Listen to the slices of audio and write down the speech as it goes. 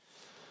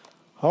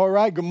All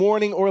right, good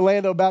morning,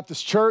 Orlando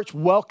Baptist Church.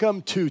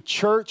 Welcome to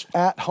Church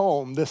at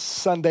Home this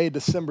Sunday,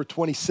 December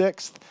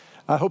 26th.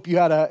 I hope you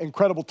had an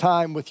incredible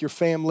time with your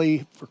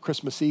family for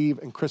Christmas Eve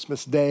and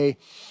Christmas Day.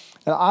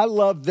 And I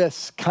love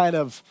this kind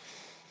of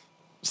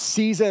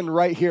season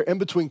right here in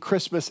between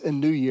Christmas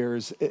and New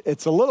Year's.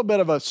 It's a little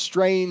bit of a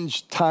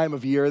strange time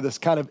of year, this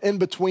kind of in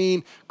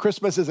between.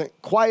 Christmas isn't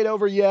quite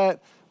over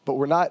yet, but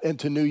we're not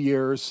into New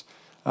Year's.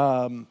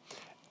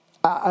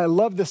 I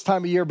love this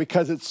time of year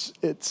because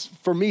it's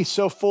for me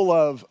so full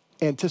of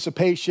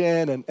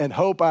anticipation and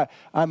hope.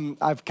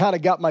 I've kind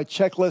of got my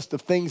checklist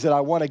of things that I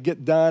want to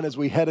get done as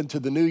we head into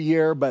the new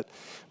year, but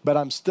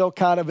I'm still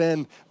kind of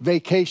in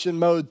vacation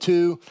mode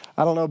too.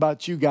 I don't know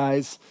about you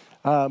guys,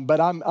 but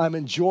I'm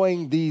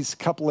enjoying these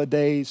couple of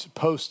days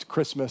post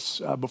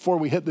Christmas before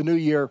we hit the new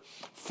year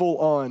full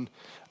on.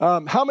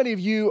 How many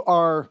of you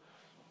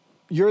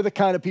you're the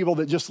kind of people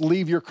that just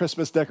leave your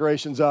Christmas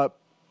decorations up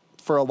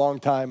for a long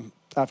time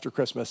after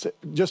Christmas?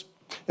 Just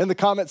in the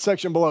comment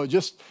section below,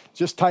 just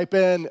type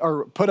in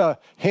or put a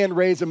hand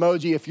raise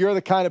emoji if you're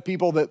the kind of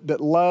people that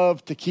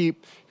love to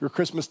keep your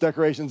Christmas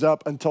decorations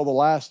up until the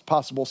last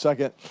possible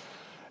second.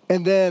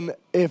 And then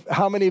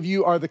how many of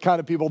you are the kind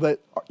of people that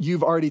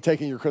you've already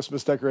taken your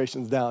Christmas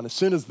decorations down? As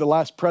soon as the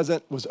last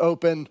present was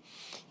open,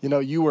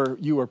 you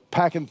were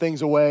packing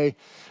things away.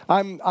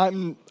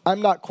 I'm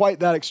not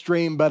quite that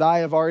extreme, but I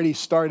have already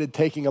started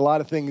taking a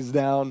lot of things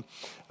down.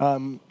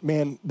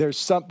 Man, there's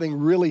something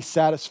really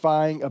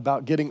satisfying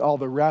about getting all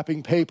the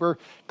wrapping paper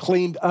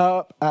cleaned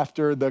up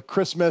after the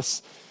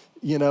Christmas,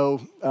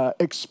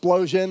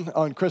 explosion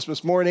on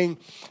Christmas morning.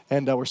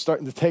 And we're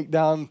starting to take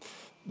down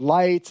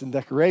lights and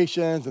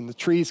decorations and the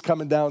trees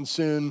coming down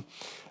soon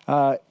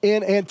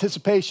in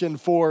anticipation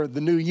for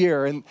the new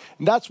year. And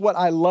that's what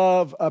I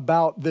love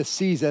about this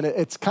season.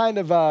 It's kind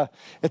of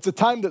it's a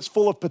time that's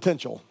full of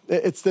potential.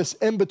 It's this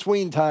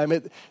in-between time.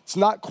 It's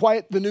not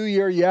quite the new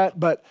year yet,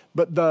 but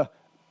the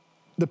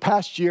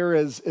past year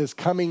is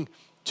coming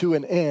to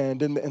an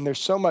end, and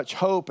there's so much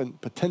hope and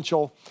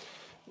potential.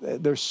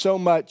 There's so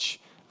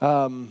much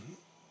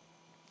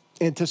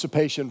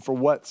anticipation for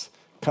what's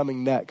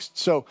coming next.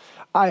 So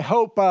I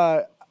hope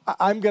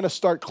I'm going to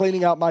start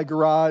cleaning out my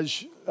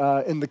garage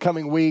in the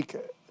coming week.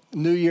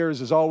 New Year's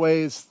is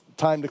always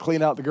time to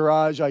clean out the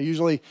garage. I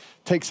usually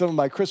take some of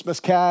my Christmas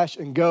cash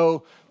and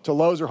go to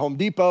Lowe's or Home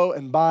Depot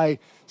and buy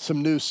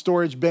some new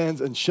storage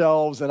bins and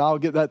shelves, and I'll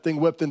get that thing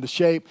whipped into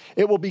shape.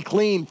 It will be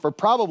clean for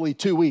probably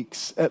 2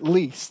 weeks at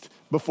least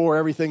before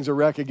everything's a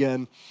wreck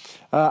again.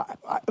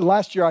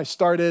 Last year I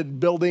started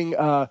building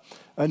a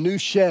new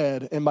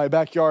shed in my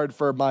backyard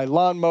for my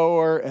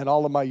lawnmower and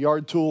all of my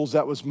yard tools.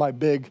 That was my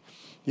big,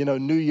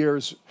 New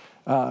Year's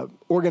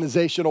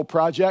organizational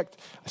project.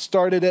 I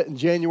started it in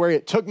January.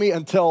 It took me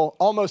until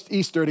almost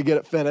Easter to get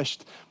it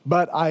finished,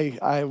 but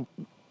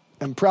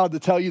I'm proud to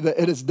tell you that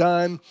it is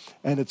done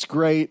and it's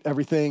great.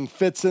 Everything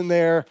fits in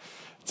there.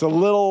 It's a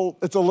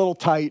little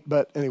tight,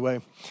 but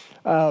anyway.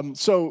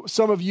 So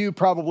some of you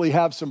probably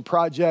have some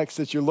projects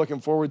that you're looking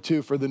forward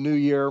to for the new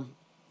year.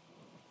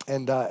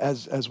 And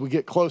as we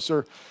get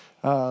closer,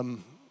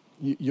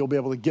 you'll be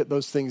able to get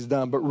those things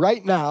done. But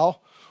right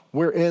now,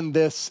 we're in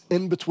this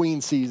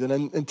in-between season.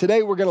 And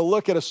today we're going to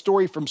look at a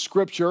story from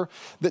Scripture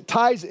that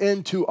ties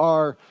into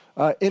our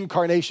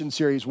Incarnation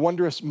series,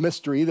 Wondrous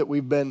Mystery, that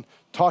we've been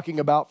talking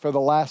about for the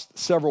last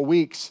several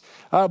weeks.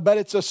 But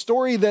it's a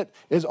story that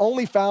is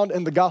only found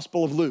in the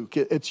Gospel of Luke.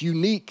 It's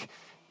unique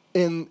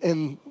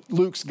in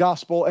Luke's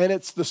Gospel, and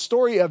it's the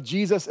story of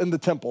Jesus in the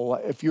temple.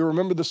 If you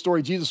remember the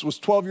story, Jesus was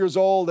 12 years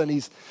old, and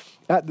he's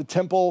at the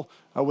temple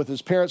with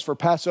his parents for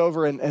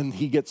Passover, and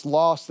he gets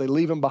lost. They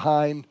leave him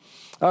behind.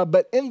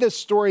 But in this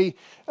story,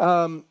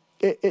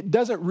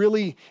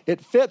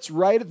 it fits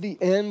right at the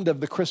end of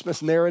the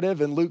Christmas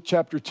narrative in Luke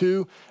chapter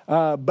 2,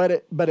 but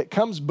it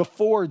comes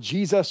before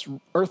Jesus'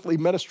 earthly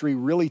ministry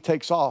really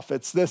takes off.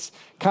 It's this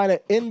kind of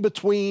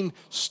in-between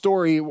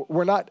story.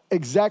 We're not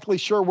exactly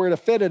sure where to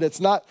fit it. It's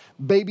not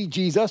baby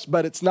Jesus,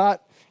 but it's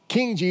not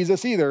King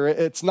Jesus either.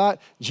 It's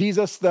not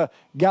Jesus the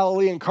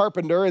Galilean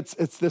carpenter. It's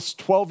this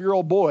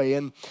 12-year-old boy.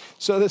 And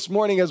so this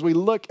morning, as we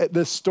look at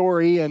this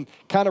story and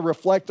kind of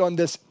reflect on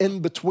this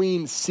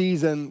in-between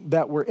season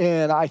that we're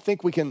in, I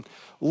think we can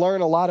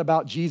learn a lot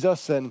about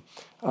Jesus and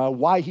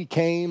why he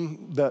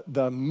came,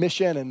 the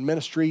mission and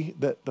ministry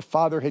that the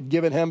Father had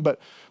given him. But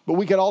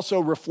we can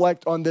also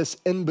reflect on this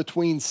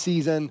in-between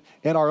season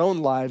in our own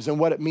lives and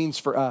what it means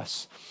for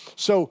us.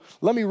 So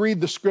let me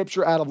read the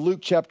scripture out of Luke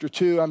chapter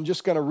 2. I'm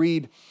just going to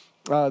read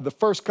the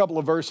first couple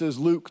of verses,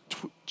 Luke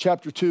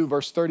chapter 2,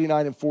 verse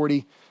 39 and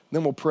 40.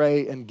 Then we'll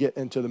pray and get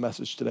into the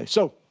message today.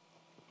 So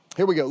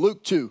here we go.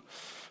 Luke 2,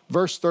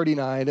 verse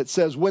 39. It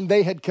says, "When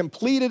they had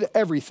completed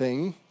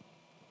everything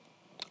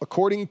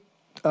according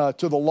to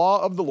the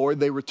law of the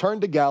Lord, they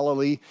returned to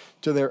Galilee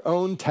to their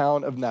own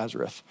town of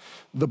Nazareth.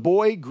 The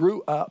boy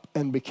grew up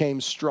and became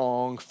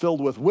strong,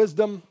 filled with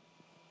wisdom,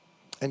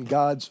 and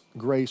God's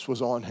grace was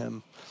on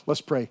him."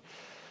 Let's pray.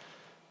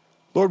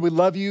 Lord, we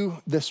love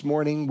you this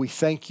morning. We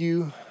thank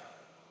you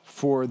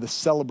for the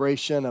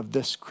celebration of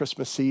this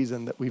Christmas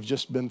season that we've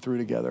just been through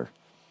together.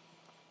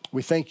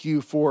 We thank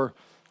you for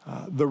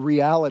the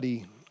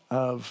reality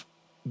of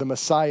the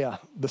Messiah,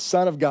 the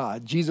Son of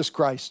God, Jesus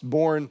Christ,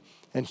 born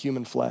in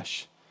human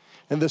flesh.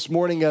 And this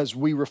morning, as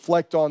we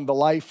reflect on the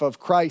life of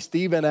Christ,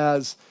 even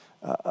as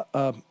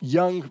a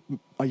young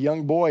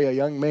boy, a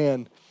young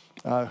man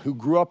who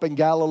grew up in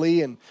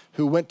Galilee and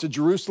who went to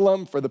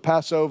Jerusalem for the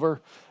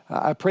Passover,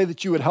 I pray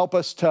that you would help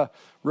us to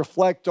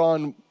reflect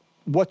on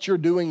what you're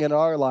doing in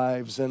our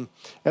lives. And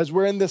as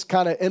we're in this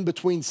kind of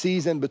in-between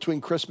season between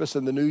Christmas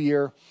and the New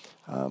Year,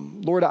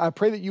 Lord, I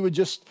pray that you would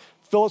just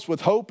fill us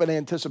with hope and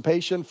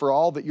anticipation for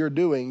all that you're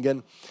doing.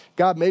 And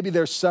God, maybe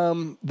there's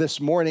some this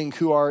morning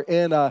who are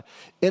in a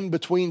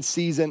in-between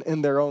season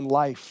in their own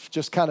life,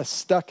 just kind of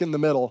stuck in the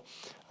middle.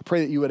 I pray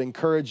that you would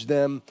encourage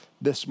them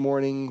this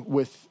morning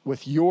with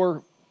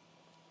your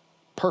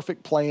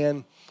perfect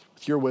plan,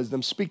 with your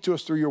wisdom. Speak to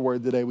us through your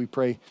word today, we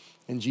pray.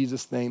 In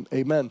Jesus' name,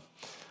 amen.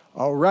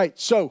 All right,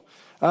 so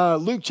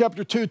Luke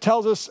chapter 2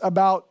 tells us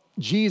about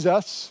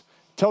Jesus,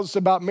 tells us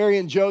about Mary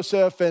and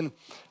Joseph, and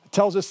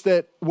tells us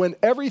that when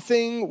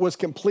everything was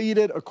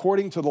completed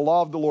according to the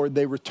law of the Lord,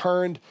 they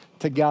returned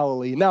to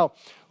Galilee. Now,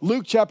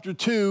 Luke chapter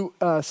 2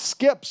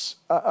 skips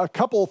a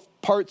couple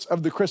parts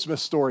of the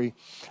Christmas story.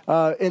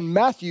 In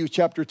Matthew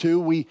chapter 2,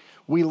 we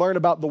learn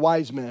about the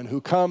wise men who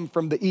come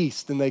from the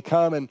east, and they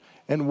come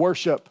and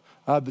worship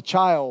the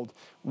child.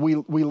 We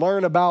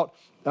learn about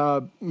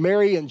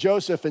Mary and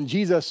Joseph and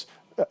Jesus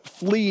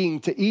fleeing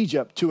to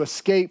Egypt to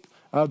escape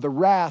the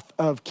wrath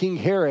of King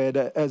Herod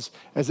as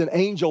an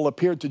angel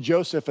appeared to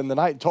Joseph in the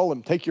night and told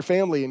him, take your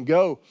family and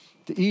go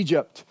to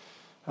Egypt.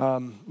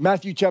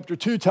 Matthew chapter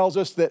 2 tells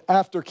us that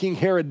after King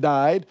Herod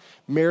died,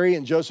 Mary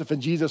and Joseph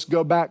and Jesus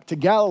go back to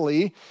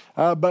Galilee.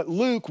 But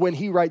Luke, when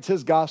he writes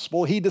his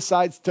gospel, he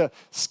decides to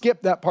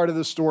skip that part of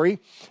the story.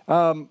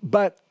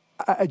 But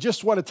I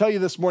just want to tell you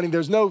this morning,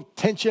 there's no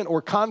tension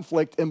or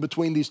conflict in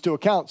between these two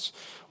accounts.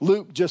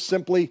 Luke just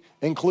simply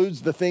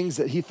includes the things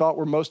that he thought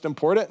were most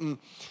important,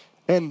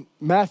 and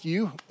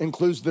Matthew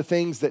includes the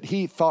things that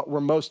he thought were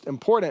most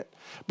important.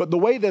 But the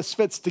way this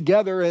fits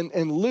together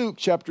in Luke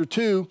chapter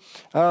 2,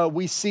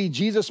 we see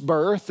Jesus'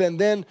 birth, and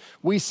then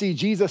we see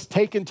Jesus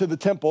taken to the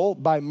temple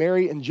by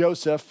Mary and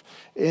Joseph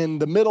in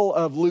the middle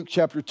of Luke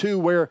chapter 2,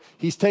 where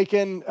he's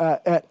taken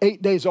at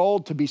 8 days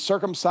old to be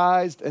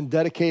circumcised and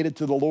dedicated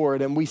to the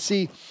Lord. And we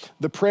see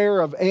the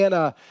prayer of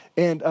Anna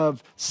and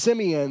of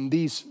Simeon,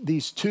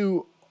 these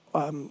two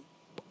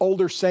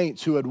older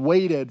saints who had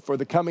waited for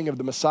the coming of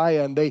the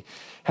Messiah, and they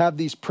have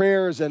these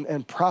prayers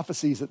and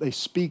prophecies that they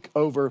speak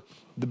over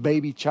the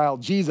baby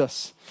child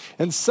Jesus.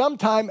 And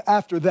sometime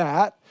after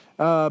that,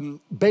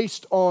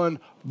 based on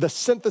the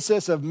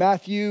synthesis of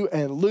Matthew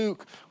and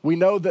Luke, we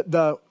know that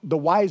the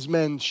wise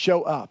men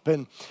show up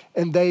and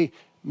they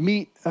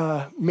meet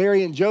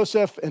Mary and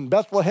Joseph in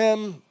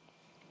Bethlehem,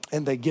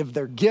 and they give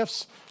their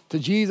gifts to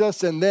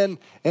Jesus, and then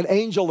an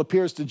angel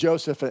appears to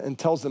Joseph and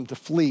tells them to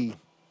flee.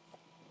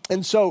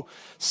 And so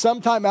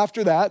sometime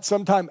after that,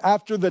 sometime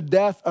after the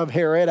death of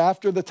Herod,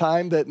 after the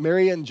time that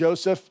Mary and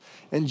Joseph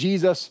and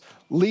Jesus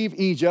leave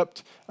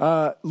Egypt,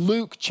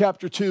 Luke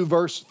chapter 2,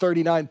 verse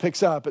 39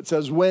 picks up. It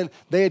says, when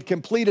they had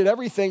completed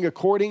everything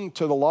according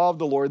to the law of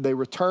the Lord, they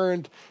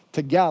returned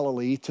to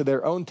Galilee, to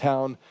their own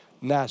town,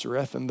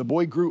 Nazareth. And the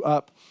boy grew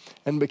up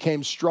and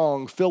became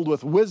strong, filled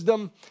with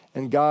wisdom,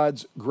 and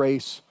God's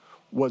grace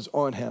was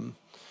on him.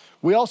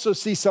 We also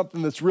see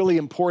something that's really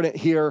important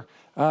here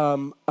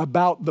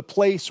about the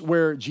place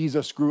where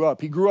Jesus grew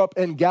up. He grew up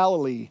in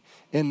Galilee,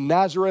 in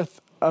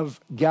Nazareth of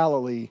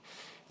Galilee.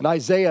 In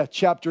Isaiah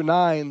chapter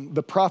 9,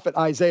 the prophet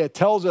Isaiah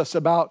tells us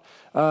about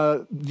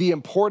the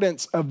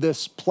importance of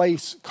this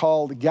place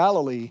called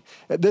Galilee.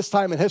 At this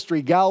time in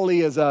history,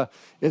 Galilee is a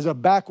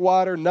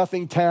backwater,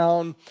 nothing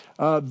town.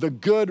 The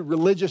good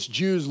religious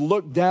Jews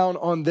looked down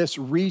on this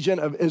region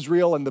of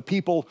Israel and the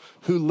people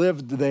who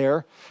lived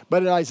there.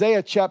 But in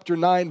Isaiah chapter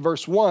 9,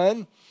 verse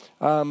 1,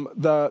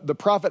 the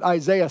prophet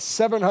Isaiah,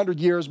 700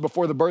 years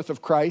before the birth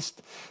of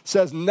Christ,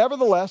 says,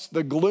 nevertheless,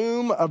 the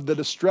gloom of the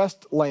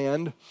distressed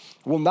land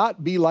will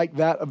not be like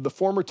that of the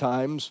former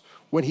times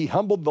when he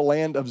humbled the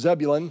land of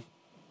Zebulun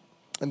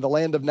and the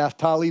land of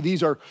Naphtali.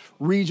 These are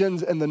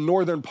regions in the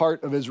northern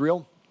part of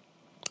Israel.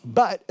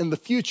 But in the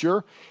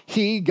future,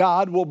 he,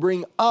 God, will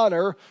bring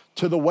honor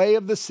to the way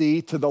of the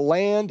sea, to the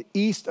land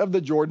east of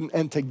the Jordan,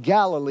 and to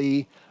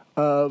Galilee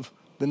of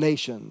the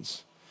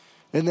nations.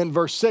 And then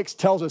verse 6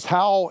 tells us,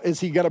 how is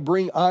he going to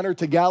bring honor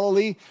to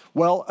Galilee?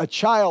 Well, a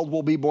child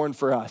will be born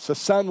for us. A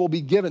son will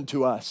be given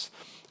to us,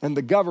 and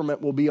the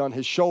government will be on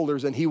his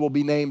shoulders, and he will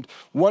be named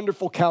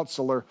Wonderful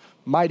Counselor,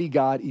 Mighty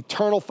God,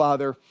 Eternal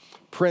Father,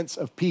 Prince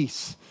of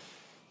Peace.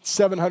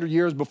 700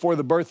 years before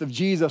the birth of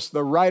Jesus,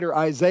 the writer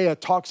Isaiah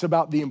talks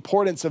about the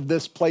importance of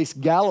this place,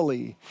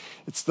 Galilee.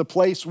 It's the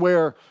place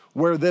where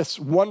this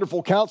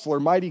Wonderful Counselor,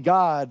 Mighty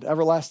God,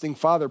 Everlasting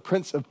Father,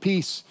 Prince of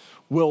Peace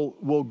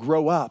will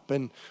grow up.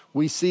 And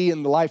we see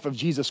in the life of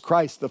Jesus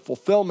Christ the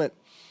fulfillment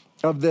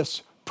of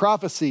this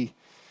prophecy.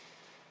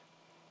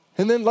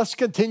 And then let's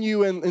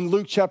continue in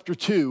Luke chapter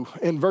 2.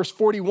 In verse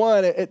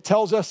 41, it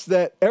tells us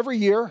that every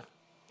year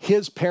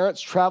his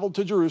parents traveled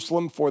to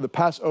Jerusalem for the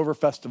Passover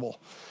festival.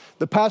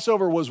 The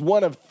Passover was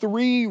one of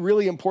three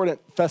really important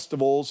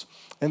festivals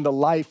in the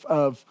life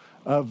of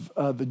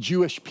the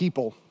Jewish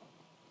people.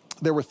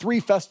 There were three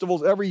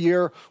festivals every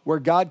year where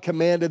God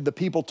commanded the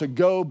people to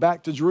go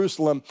back to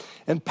Jerusalem,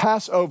 and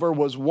Passover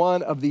was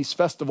one of these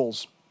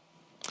festivals.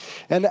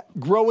 And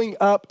growing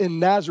up in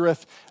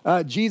Nazareth,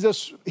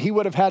 Jesus, he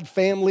would have had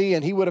family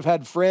and he would have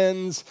had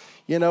friends.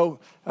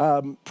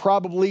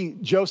 Probably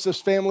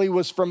Joseph's family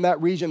was from that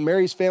region.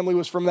 Mary's family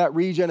was from that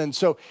region. And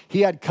so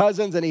he had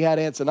cousins and he had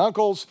aunts and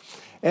uncles.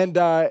 And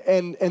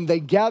they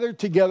gathered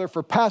together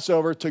for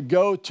Passover to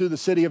go to the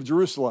city of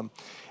Jerusalem.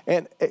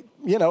 And, it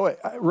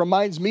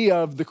reminds me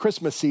of the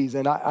Christmas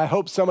season. I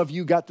hope some of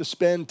you got to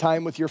spend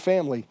time with your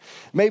family.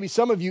 Maybe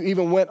some of you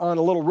even went on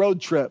a little road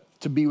trip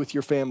to be with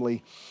your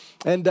family.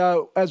 And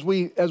as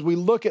we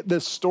look at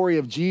this story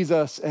of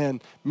Jesus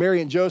and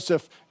Mary and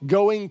Joseph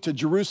going to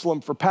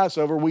Jerusalem for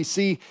Passover, we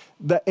see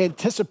the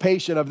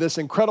anticipation of this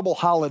incredible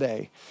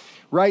holiday,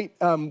 right?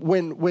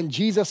 When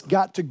Jesus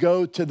got to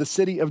go to the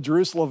city of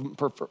Jerusalem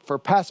for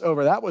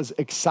Passover, that was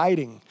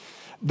exciting.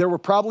 There were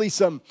probably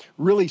some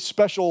really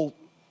special,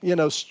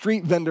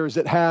 street vendors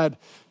that had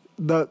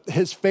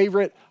his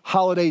favorite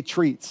holiday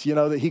treats,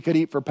 that he could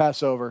eat for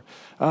Passover.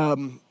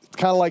 It's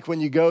kind of like when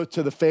you go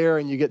to the fair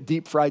and you get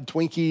deep fried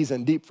Twinkies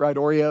and deep fried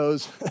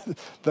Oreos,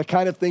 the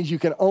kind of things you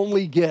can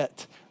only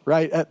get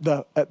right at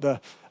the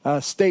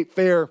state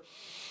fair.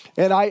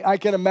 And I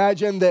can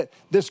imagine that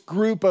this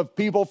group of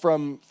people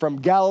from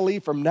Galilee,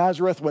 from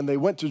Nazareth, when they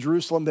went to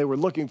Jerusalem, they were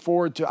looking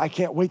forward to, I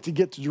can't wait to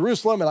get to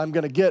Jerusalem, and I'm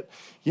going to get,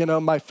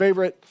 my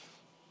favorite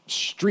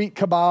street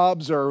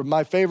kebabs or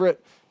my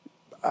favorite,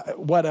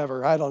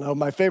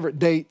 my favorite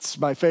dates,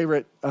 my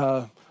favorite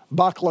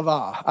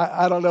baklava.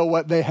 I don't know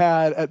what they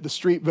had at the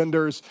street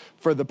vendors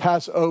for the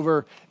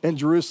Passover in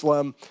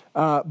Jerusalem,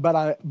 but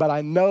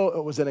I know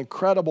it was an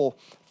incredible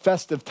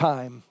festive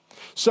time.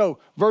 So,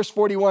 verse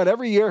 41,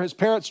 every year his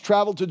parents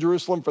traveled to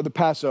Jerusalem for the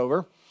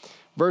Passover.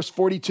 Verse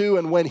 42,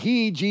 and when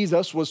he,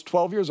 Jesus, was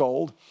 12 years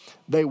old,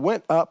 they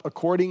went up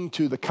according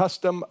to the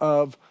custom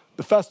of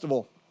the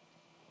festival.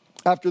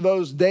 After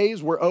those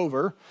days were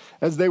over,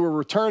 as they were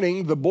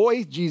returning, the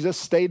boy Jesus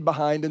stayed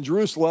behind in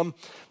Jerusalem,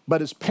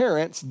 but his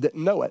parents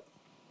didn't know it.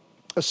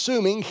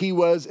 Assuming he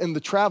was in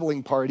the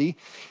traveling party,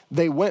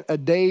 they went a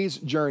day's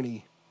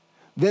journey.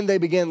 Then they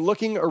began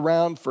looking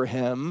around for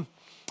him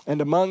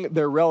and among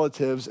their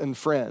relatives and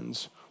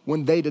friends.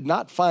 When they did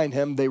not find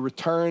him, they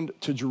returned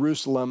to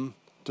Jerusalem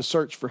to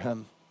search for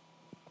him.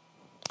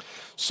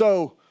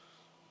 So,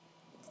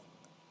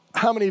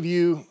 how many of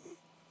you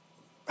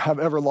have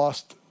ever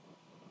lost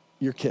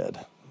your kid?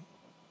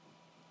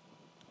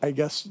 I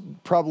guess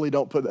probably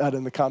don't put that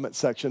in the comment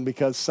section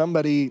because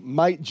somebody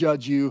might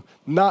judge you,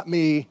 not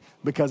me,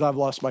 because I've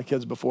lost my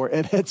kids before.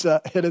 And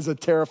it is a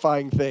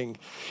terrifying thing,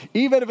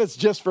 even if it's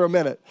just for a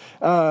minute.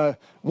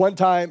 One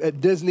time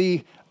at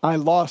Disney, I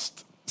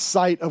lost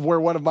sight of where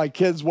one of my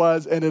kids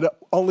was, and it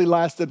only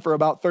lasted for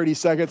about 30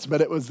 seconds,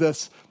 but it was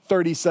this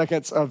 30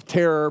 seconds of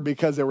terror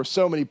because there were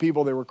so many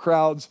people, there were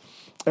crowds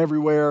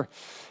everywhere.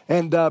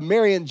 And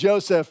Mary and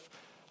Joseph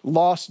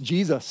lost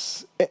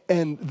Jesus,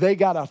 and they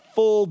got a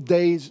full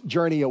day's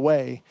journey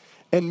away.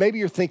 And maybe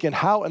you're thinking,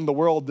 how in the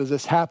world does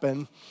this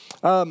happen?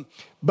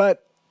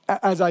 But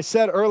as I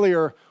said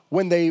earlier,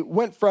 when they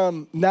went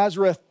from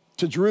Nazareth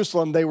to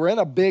Jerusalem, they were in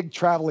a big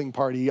traveling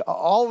party.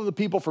 All of the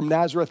people from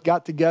Nazareth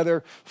got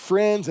together,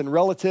 friends and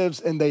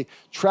relatives, and they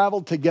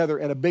traveled together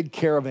in a big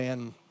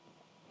caravan.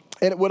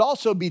 And it would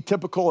also be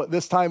typical at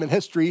this time in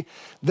history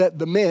that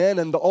the men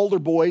and the older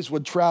boys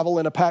would travel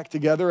in a pack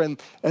together, and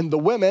the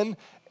women,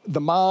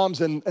 the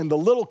moms and the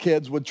little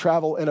kids would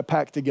travel in a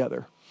pack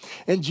together.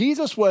 And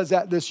Jesus was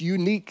at this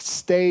unique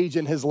stage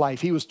in his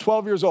life. He was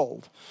 12 years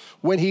old.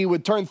 When he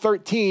would turn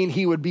 13,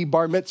 he would be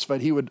bar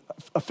mitzvahed. He would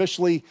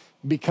officially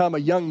become a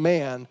young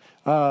man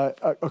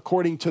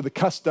according to the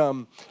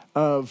custom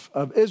of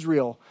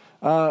Israel.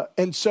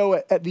 And so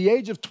at the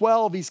age of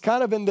 12, he's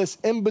kind of in this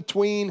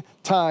in-between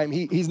time.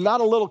 He's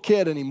not a little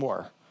kid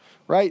anymore,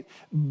 right?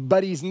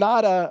 But he's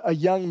not a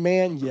young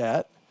man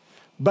yet.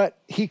 But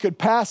he could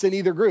pass in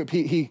either group.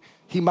 He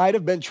might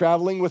have been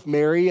traveling with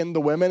Mary and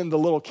the women and the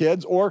little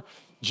kids, or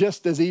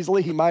just as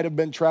easily, he might have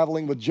been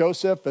traveling with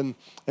Joseph and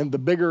the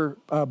bigger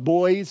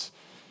boys,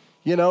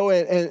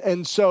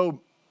 and so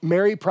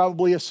Mary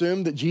probably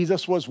assumed that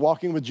Jesus was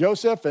walking with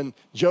Joseph, and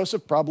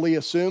Joseph probably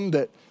assumed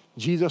that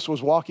Jesus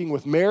was walking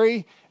with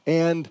Mary,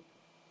 and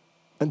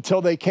until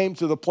they came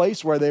to the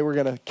place where they were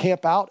going to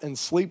camp out and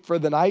sleep for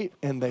the night,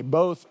 and they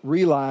both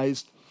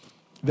realized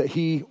that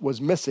he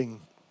was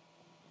missing.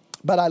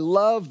 But I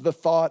love the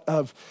thought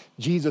of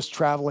Jesus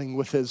traveling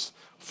with his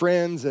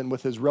friends and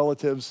with his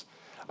relatives.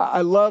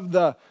 I love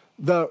the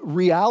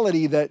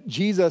reality that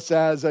Jesus,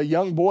 as a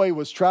young boy,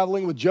 was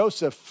traveling with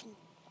Joseph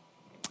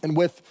and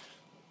with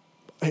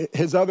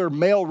his other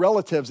male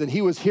relatives, and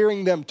he was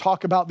hearing them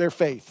talk about their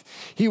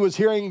faith. He was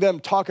hearing them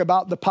talk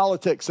about the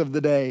politics of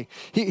the day.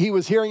 He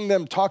was hearing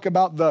them talk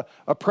about the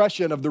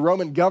oppression of the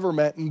Roman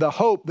government and the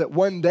hope that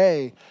one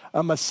day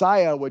a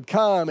Messiah would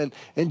come.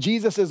 And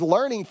Jesus is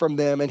learning from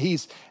them, and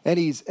he's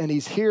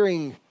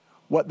hearing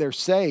what they're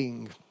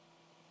saying.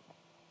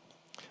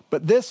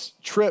 But this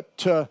trip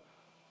to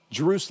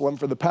Jerusalem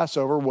for the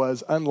Passover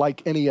was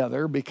unlike any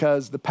other,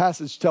 because the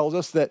passage tells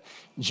us that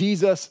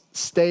Jesus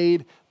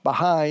stayed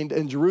behind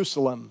in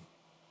Jerusalem.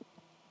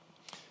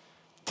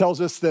 It tells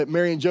us that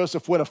Mary and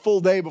Joseph went a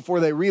full day before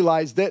they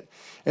realized it.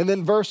 And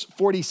then verse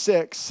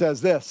 46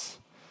 says this: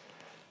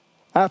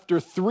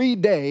 after 3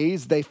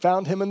 days, they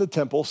found him in the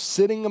temple,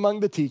 sitting among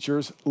the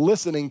teachers,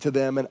 listening to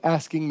them and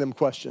asking them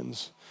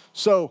questions.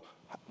 So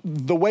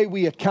the way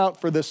we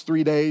account for this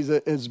 3 days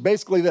is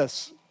basically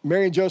this.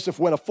 Mary and Joseph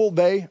went a full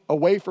day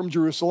away from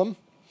Jerusalem.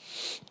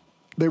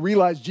 They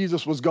realized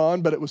Jesus was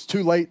gone, but it was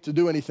too late to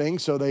do anything,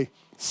 so they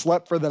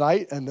slept for the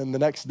night, and then the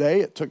next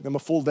day, it took them a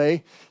full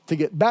day to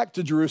get back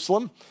to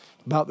Jerusalem.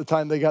 About the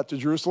time they got to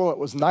Jerusalem, it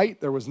was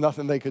night. There was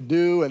nothing they could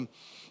do, and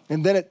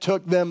then it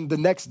took them the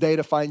next day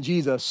to find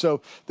Jesus.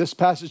 So this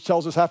passage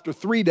tells us after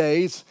 3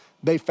 days,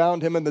 they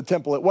found him in the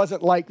temple. It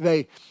wasn't like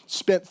they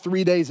spent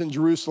 3 days in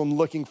Jerusalem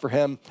looking for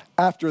him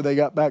after they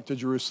got back to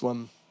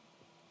Jerusalem.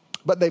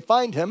 But they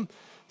find him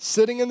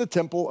sitting in the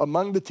temple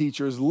among the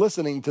teachers,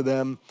 listening to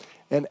them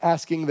and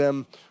asking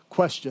them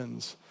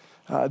questions.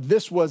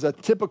 This was a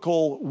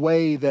typical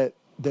way that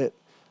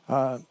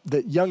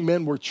young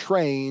men were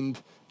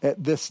trained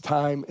at this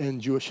time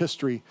in Jewish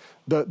history.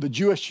 The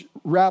Jewish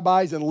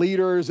rabbis and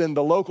leaders in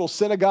the local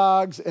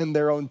synagogues in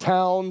their own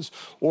towns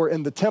or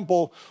in the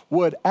temple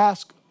would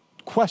ask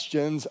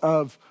questions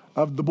of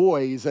the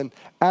boys and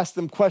ask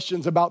them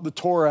questions about the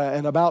Torah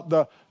and about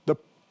the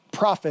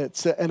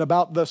prophets and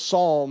about the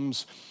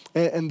Psalms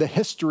and the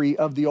history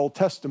of the Old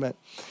Testament.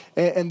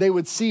 And they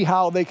would see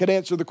how they could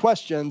answer the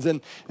questions.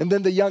 And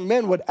then the young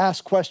men would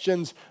ask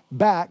questions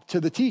back to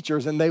the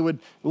teachers, and they would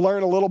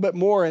learn a little bit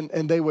more,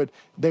 and they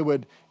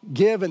would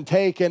give and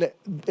take. And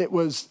it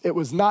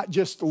was not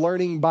just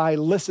learning by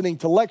listening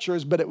to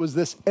lectures, but it was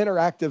this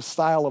interactive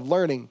style of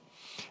learning.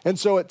 And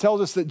so it tells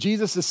us that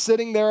Jesus is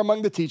sitting there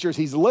among the teachers.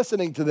 He's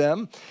listening to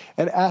them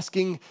and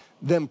asking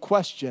them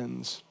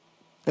questions.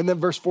 And then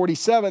verse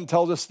 47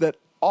 tells us that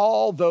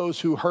all those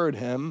who heard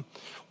him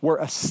were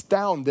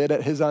astounded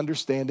at his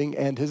understanding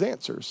and his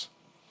answers.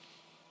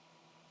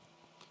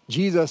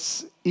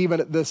 Jesus,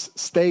 even at this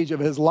stage of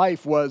his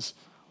life, was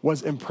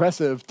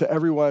impressive to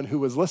everyone who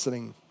was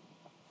listening.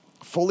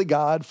 Fully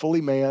God,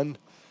 fully man,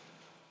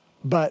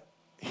 but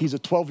he's a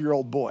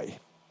 12-year-old boy.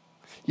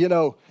 You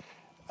know,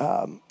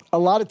 a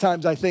lot of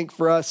times I think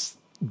for us,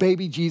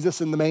 baby Jesus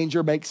in the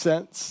manger makes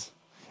sense.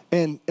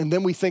 And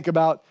then we think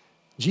about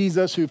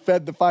Jesus who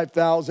fed the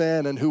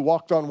 5,000 and who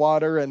walked on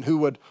water and who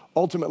would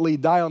ultimately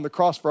die on the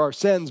cross for our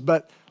sins.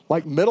 But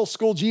like middle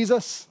school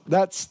Jesus,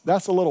 that's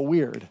a little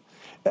weird.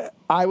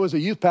 I was a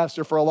youth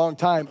pastor for a long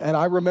time, and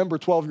I remember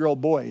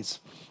 12-year-old boys.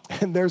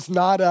 And there's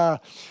not a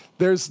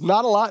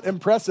lot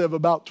impressive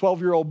about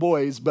 12-year-old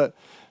boys, but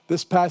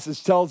this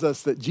passage tells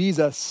us that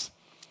Jesus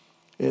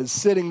is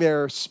sitting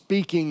there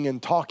speaking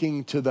and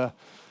talking to the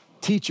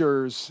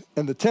teachers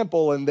in the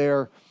temple, and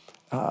they're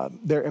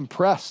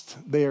impressed.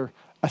 They're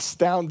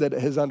astounded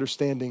at his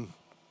understanding.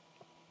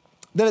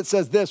 Then it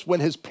says this: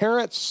 when his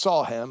parents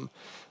saw him,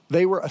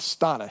 they were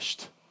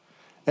astonished.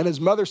 And his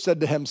mother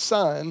said to him,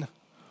 "Son,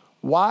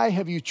 why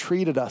have you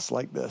treated us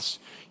like this?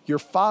 Your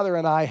father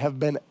and I have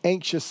been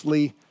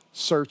anxiously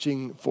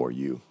searching for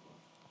you."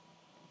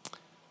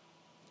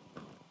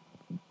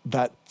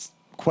 That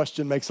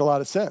question makes a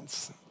lot of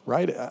sense,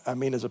 right? I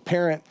mean, as a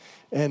parent,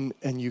 and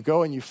you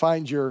go and you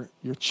find your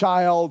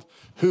child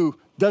who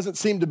doesn't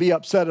seem to be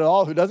upset at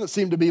all, who doesn't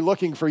seem to be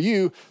looking for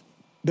you.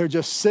 They're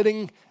just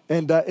sitting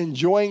and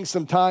enjoying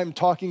some time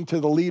talking to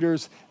the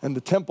leaders in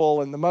the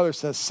temple. And the mother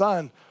says,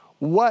 "Son,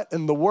 what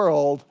in the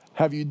world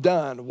have you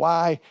done?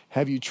 Why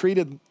have you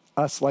treated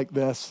us like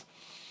this?"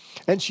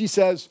 And she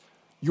says,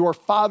 "Your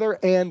father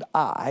and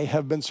I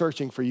have been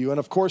searching for you." And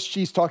of course,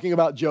 she's talking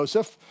about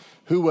Joseph,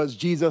 who was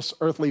Jesus'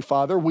 earthly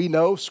father. We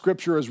know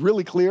Scripture is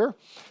really clear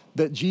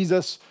that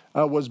Jesus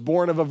was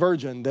born of a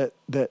virgin,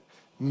 that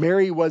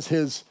Mary was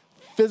his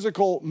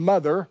physical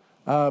mother,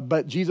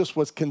 but Jesus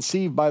was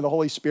conceived by the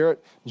Holy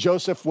Spirit.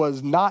 Joseph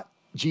was not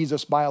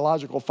Jesus'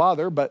 biological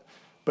father, but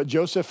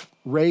Joseph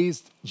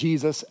raised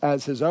Jesus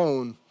as his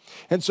own.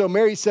 And so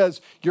Mary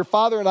says, "Your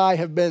father and I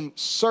have been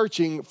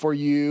searching for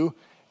you."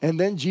 And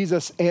then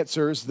Jesus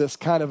answers this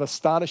kind of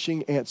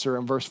astonishing answer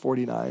in verse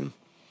 49.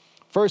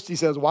 First, he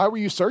says, "Why were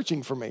you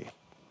searching for me?"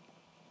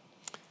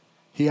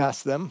 He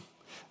asked them,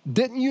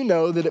 "Didn't you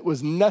know that it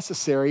was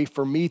necessary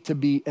for me to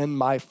be in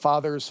my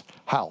Father's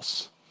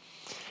house?"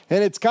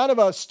 And it's kind of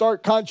a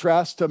stark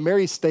contrast to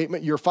Mary's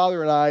statement, "Your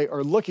father and I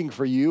are looking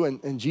for you."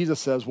 And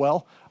Jesus says,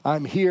 "Well,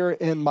 I'm here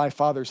in my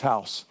Father's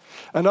house."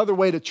 Another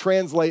way to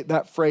translate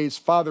that phrase,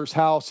 Father's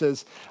house,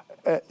 is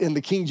in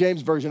the King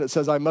James Version, it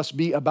says, I must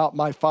be about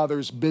my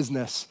Father's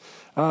business.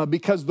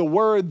 Because the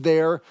word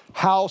there,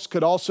 house,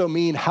 could also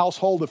mean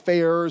household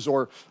affairs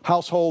or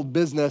household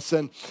business.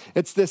 And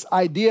it's this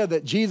idea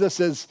that Jesus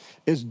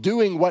is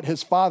doing what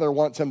his Father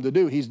wants him to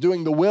do. He's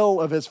doing the will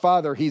of his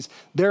Father. He's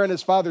there in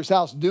his Father's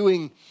house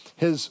doing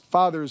his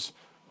Father's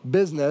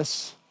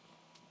business.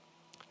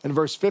 And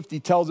verse 50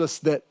 tells us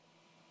that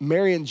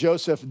Mary and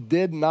Joseph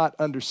did not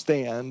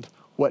understand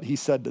what he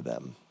said to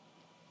them.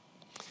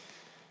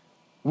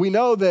 We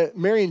know that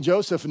Mary and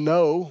Joseph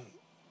know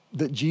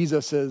that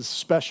Jesus is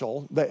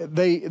special.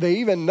 They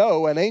even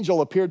know an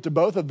angel appeared to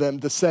both of them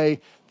to say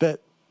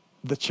that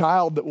the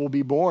child that will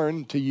be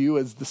born to you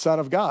is the Son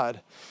of God.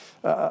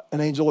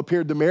 An angel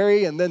appeared to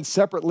Mary, and then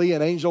separately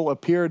an angel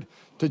appeared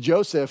to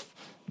Joseph.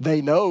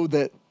 They know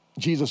that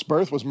Jesus'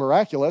 birth was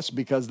miraculous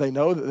because they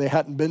know that they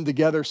hadn't been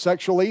together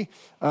sexually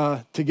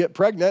to get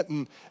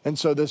pregnant. And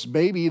so this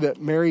baby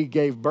that Mary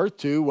gave birth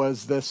to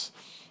was this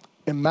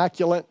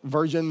immaculate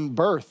virgin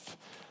birth.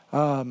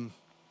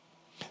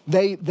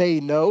 They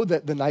know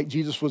that the night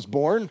Jesus was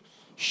born,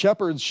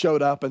 shepherds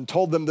showed up and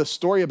told them this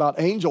story about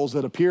angels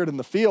that appeared in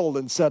the field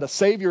and said, a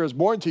Savior is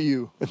born to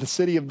you in the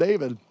city of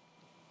David.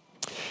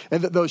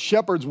 And that those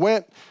shepherds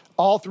went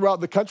all throughout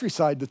the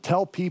countryside to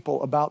tell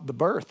people about the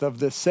birth of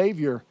this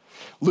Savior.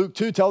 Luke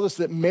 2 tells us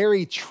that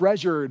Mary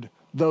treasured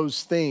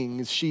those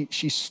things. She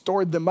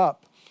stored them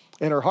up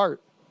in her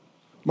heart.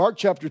 Mark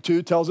chapter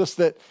 2 tells us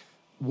that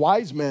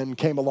wise men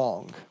came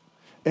along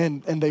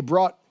and they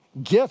brought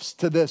gifts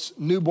to this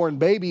newborn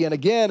baby. And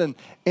again, an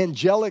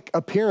angelic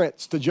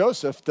appearance to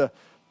Joseph to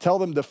tell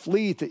them to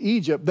flee to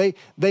Egypt.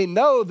 They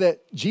know that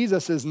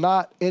Jesus is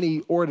not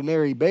any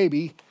ordinary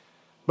baby,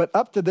 but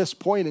up to this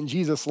point in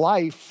Jesus'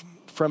 life,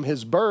 from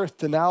his birth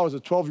to now as a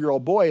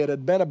 12-year-old boy, it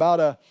had been about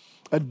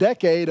a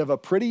decade of a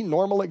pretty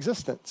normal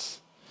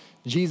existence.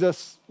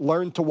 Jesus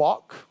learned to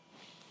walk.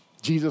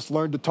 Jesus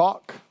learned to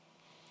talk.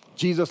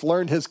 Jesus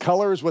learned his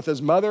colors with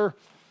his mother.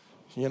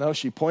 You know,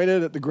 she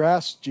pointed at the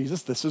grass,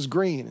 Jesus, this is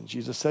green. And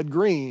Jesus said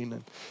green.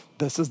 And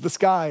this is the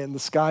sky, and the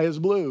sky is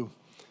blue.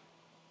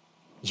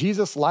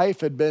 Jesus'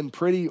 life had been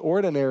pretty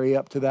ordinary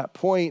up to that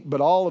point,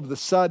 but all of a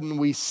sudden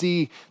we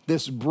see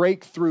this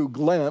breakthrough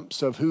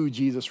glimpse of who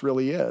Jesus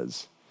really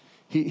is.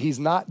 He's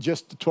not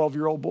just a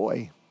 12-year-old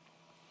boy.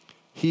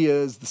 He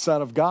is the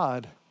Son of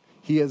God.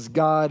 He is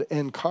God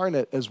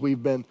incarnate, as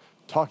we've been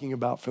talking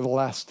about for the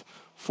last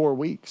 4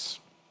 weeks.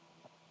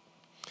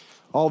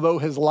 Although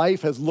his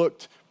life has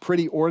looked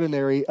pretty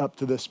ordinary up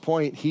to this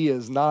point, he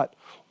is not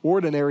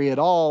ordinary at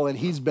all, and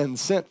he's been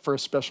sent for a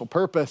special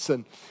purpose.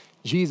 And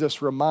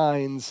Jesus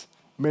reminds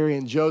Mary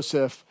and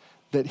Joseph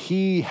that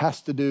he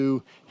has to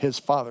do his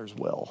Father's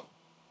will,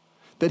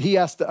 that he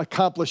has to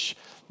accomplish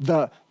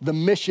the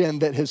mission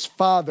that his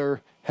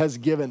Father has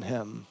given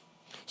him.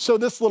 So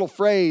this little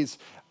phrase,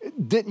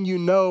 didn't you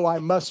know I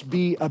must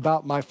be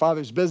about my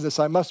Father's business?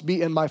 I must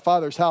be in my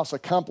Father's house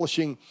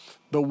accomplishing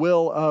the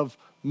will of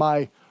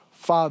my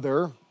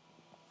Father,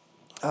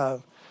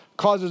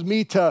 causes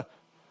me to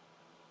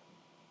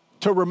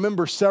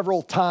remember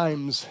several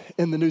times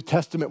in the New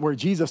Testament where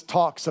Jesus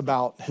talks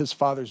about his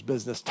Father's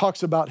business,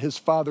 talks about his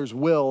Father's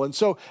will. And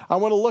so I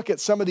want to look at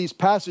some of these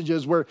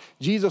passages where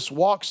Jesus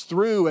walks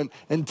through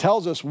and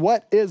tells us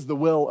what is the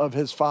will of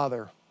his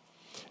Father.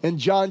 In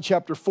John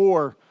chapter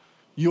 4,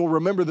 you'll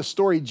remember the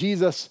story.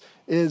 Jesus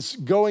is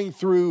going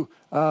through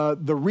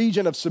the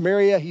region of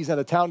Samaria. He's in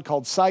a town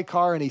called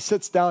Sychar, and he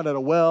sits down at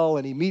a well,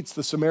 and he meets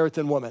the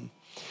Samaritan woman.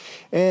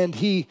 And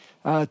he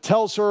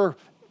tells her,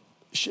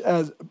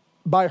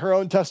 by her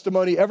own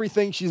testimony,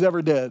 everything she's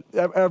ever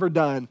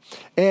done.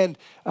 And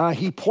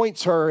he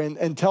points her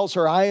and tells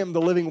her, I am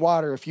the living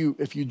water. If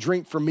you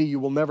drink from me, you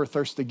will never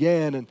thirst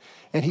again.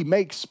 And he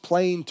makes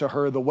plain to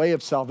her the way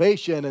of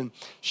salvation. And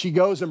she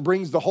goes and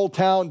brings the whole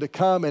town to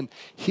come and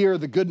hear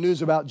the good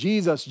news about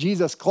Jesus.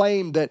 Jesus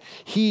claimed that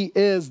he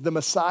is the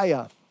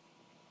Messiah.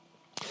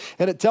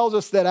 And it tells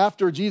us that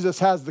after Jesus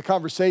has the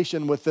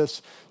conversation with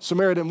this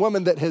Samaritan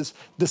woman, that his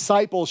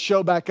disciples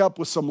show back up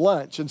with some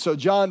lunch. And so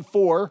John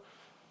 4,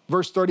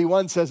 verse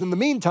 31 says, in the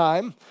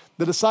meantime,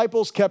 the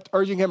disciples kept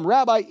urging him,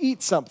 Rabbi,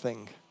 eat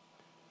something.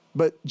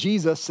 But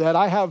Jesus said,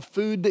 I have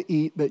food to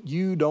eat that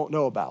you don't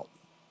know about.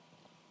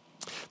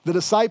 The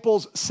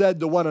disciples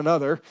said to one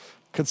another,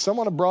 could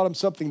someone have brought him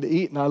something to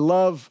eat? And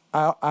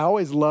I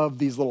always love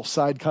these little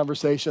side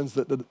conversations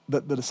that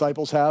the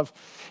disciples have.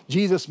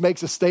 Jesus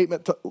makes a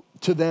statement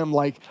to them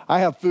like,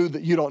 I have food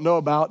that you don't know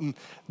about. And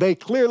they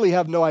clearly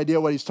have no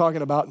idea what he's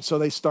talking about. And so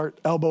they start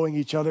elbowing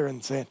each other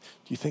and saying,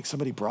 do you think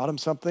somebody brought him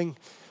something?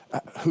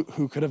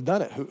 Who could have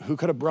done it? Who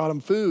could have brought him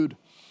food?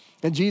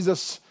 And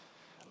Jesus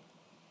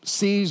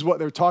sees what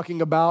they're talking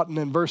about. And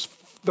in verse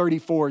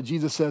 34,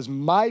 Jesus says,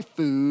 my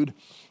food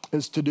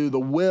is to do the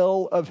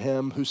will of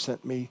him who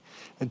sent me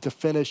and to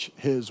finish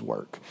his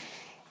work.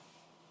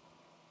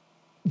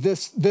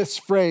 This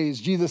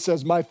phrase, Jesus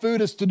says, my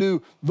food is to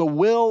do the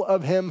will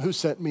of him who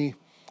sent me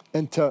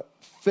and to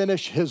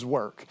finish his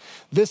work.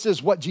 This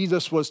is what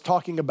Jesus was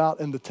talking about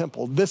in the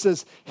temple. This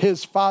is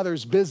his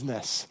Father's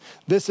business.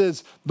 This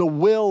is the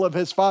will of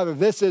his Father.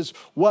 This is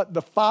what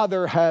the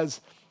Father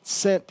has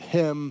sent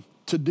him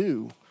to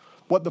do,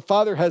 what the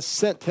Father has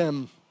sent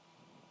him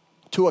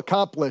to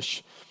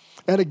accomplish.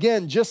 And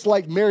again, just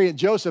like Mary and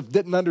Joseph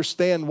didn't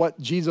understand what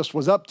Jesus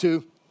was up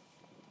to,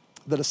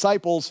 the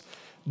disciples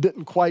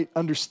didn't quite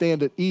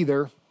understand it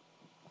either.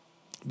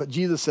 But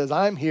Jesus says,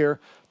 I'm here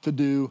to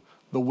do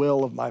the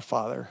will of my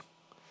Father.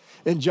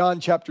 In John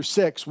chapter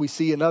 6, we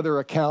see another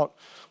account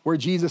where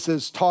Jesus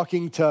is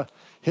talking to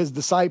his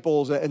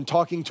disciples and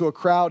talking to a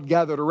crowd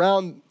gathered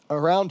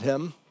around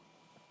him.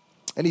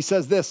 And he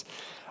says this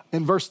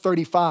in verse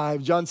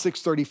 35, John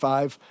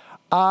 6:35,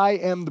 I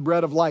am the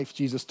bread of life,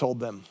 Jesus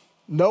told them.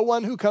 No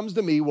one who comes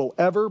to me will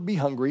ever be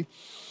hungry,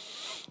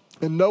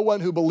 and no one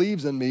who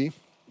believes in me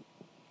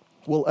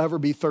will ever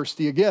be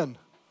thirsty again.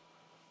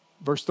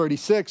 Verse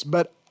 36,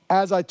 but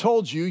as I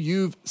told you,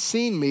 you've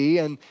seen me,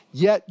 and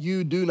yet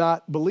you do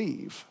not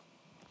believe.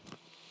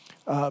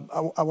 I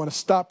want to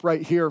stop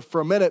right here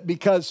for a minute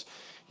because,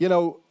 you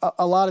know,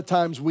 a lot of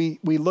times we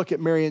look at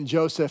Mary and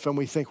Joseph and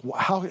we think, well,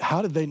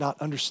 how did they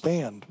not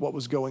understand what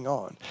was going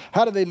on?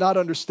 How did they not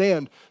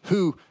understand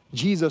who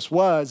Jesus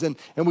was? And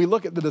we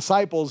look at the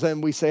disciples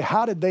and we say,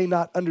 how did they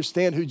not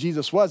understand who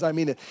Jesus was? I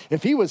mean,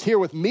 if he was here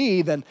with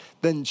me,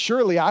 then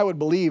surely I would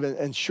believe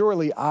and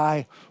surely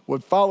I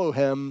would follow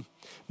him.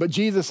 But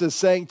Jesus is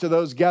saying to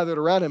those gathered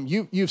around him,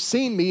 you've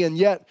seen me, and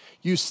yet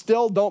you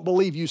still don't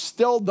believe. You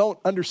still don't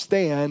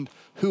understand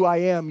who I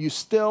am. You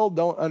still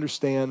don't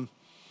understand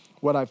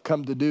what I've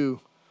come to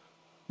do.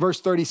 Verse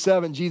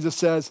 37, Jesus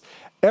says,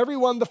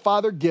 everyone the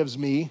Father gives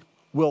me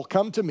will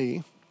come to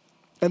me,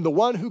 and the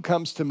one who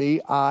comes to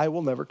me I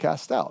will never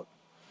cast out.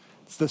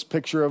 It's this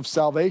picture of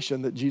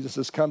salvation that Jesus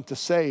has come to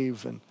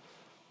save. And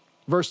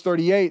verse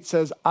 38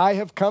 says, I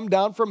have come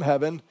down from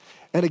heaven.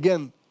 And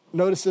again,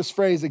 notice this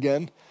phrase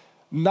again,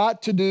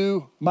 not to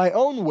do my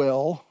own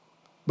will,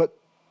 but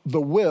the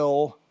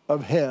will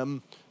of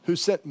him who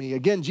sent me.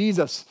 Again,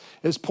 Jesus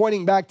is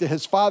pointing back to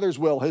his Father's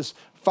will, his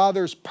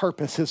Father's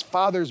purpose, his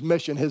Father's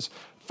mission, his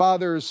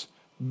Father's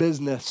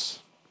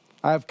business.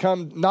 I have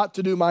come not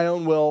to do my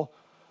own will,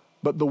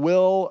 but the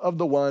will of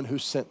the one who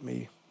sent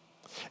me.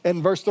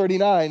 In verse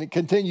 39, it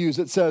continues,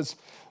 it says,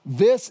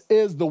 this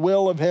is the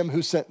will of him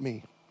who sent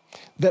me,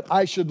 that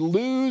I should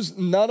lose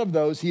none of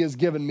those he has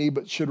given me,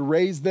 but should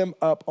raise them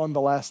up on the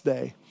last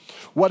day.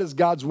 What is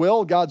God's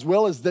will? God's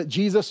will is that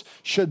Jesus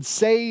should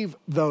save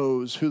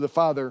those who the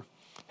Father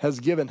has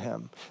given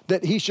him,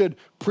 that he should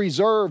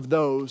preserve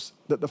those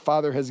that the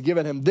Father has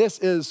given him. This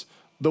is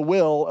the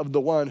will of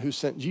the one who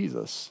sent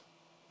Jesus,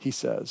 he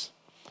says.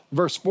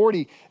 Verse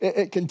 40,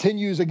 it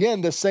continues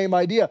again, the same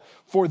idea.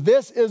 For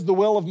this is the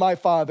will of my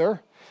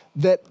Father,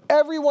 that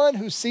everyone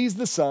who sees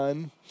the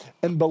Son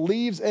and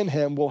believes in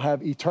him will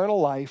have eternal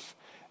life,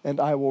 and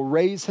I will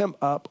raise him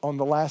up on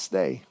the last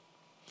day.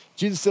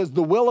 Jesus says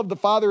the will of the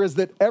Father is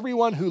that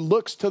everyone who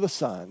looks to the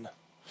Son,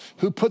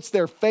 who puts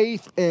their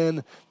faith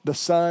in the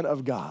Son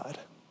of God,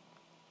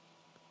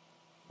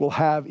 will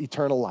have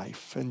eternal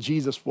life, and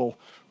Jesus will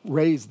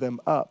raise them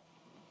up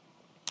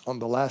on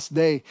the last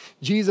day.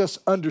 Jesus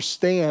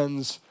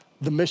understands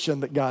the mission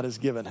that God has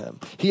given him.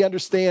 He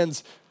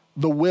understands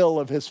the will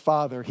of his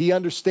Father. He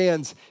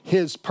understands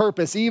his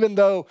purpose, even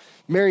though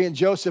Mary and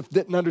Joseph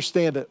didn't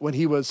understand it when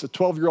he was a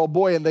 12-year-old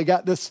boy, and they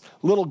got this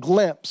little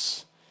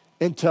glimpse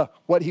into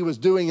what he was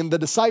doing, and the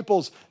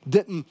disciples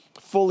didn't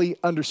fully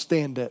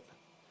understand it.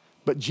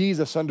 But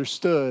Jesus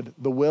understood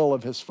the will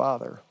of his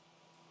Father.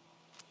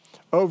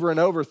 Over and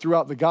over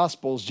throughout the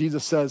Gospels,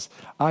 Jesus says,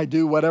 I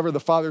say whatever the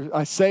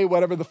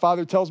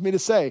Father tells me to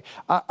say.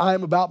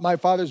 I'm about my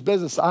Father's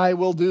business. I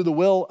will do the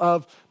will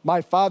of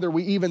my Father.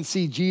 We even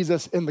see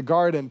Jesus in the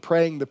garden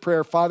praying the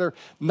prayer, Father,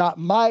 not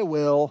my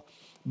will,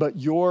 but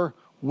your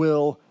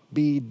will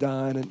be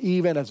done. And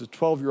even as a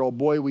 12-year-old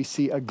boy, we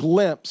see a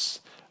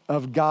glimpse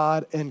of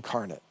God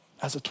incarnate.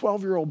 As a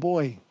 12-year-old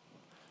boy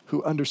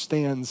who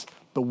understands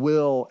the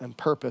will and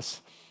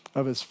purpose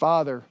of his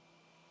Father.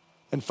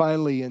 And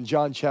finally, in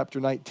John chapter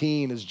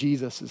 19, as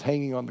Jesus is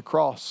hanging on the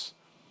cross,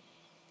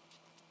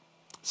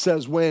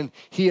 says when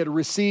he had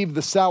received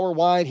the sour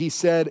wine, he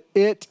said,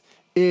 it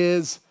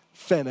is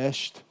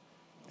finished.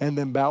 And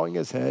then bowing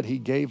his head, he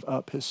gave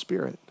up his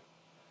spirit.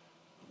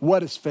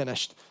 What is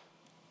finished?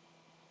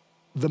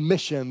 The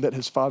mission that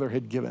his Father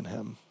had given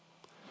him.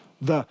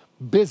 The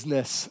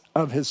business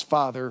of his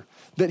Father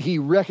that he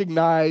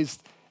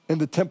recognized in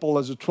the temple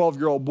as a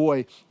 12-year-old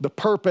boy. The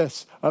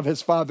purpose of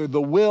his Father,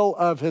 the will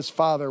of his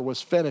Father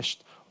was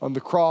finished on the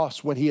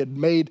cross when he had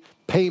made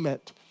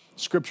payment.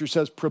 Scripture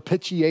says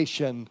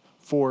propitiation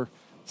for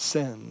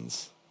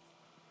sins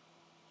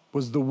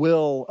was the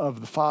will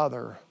of the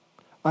Father.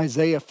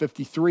 Isaiah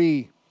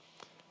 53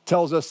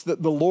 tells us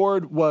that the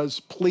Lord was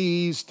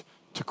pleased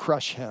to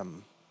crush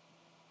him.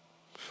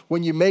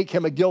 When you make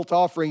him a guilt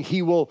offering,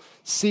 he will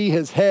see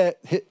his head,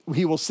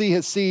 he will see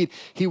his seed,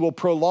 he will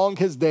prolong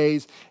his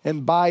days,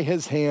 and by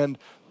his hand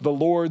the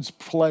Lord's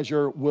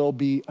pleasure will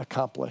be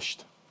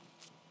accomplished.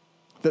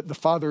 that the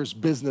Father's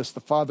business, the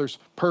Father's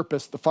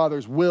purpose, the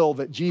Father's will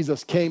that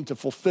Jesus came to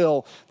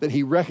fulfill, that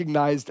he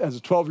recognized as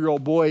a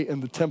 12-year-old boy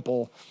in the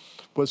temple,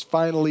 was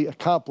finally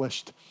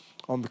accomplished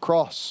on the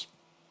cross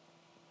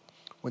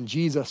when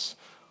Jesus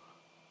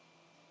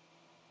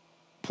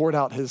poured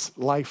out his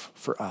life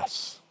for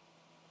us.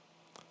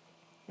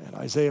 And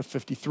Isaiah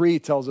 53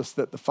 tells us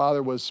that the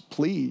Father was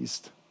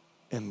pleased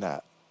in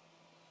that.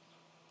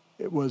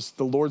 It was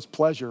the Lord's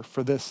pleasure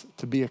for this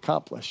to be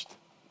accomplished.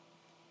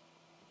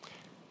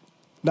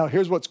 Now,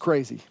 here's what's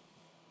crazy,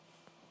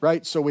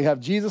 right? So we have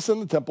Jesus in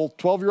the temple,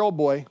 12-year-old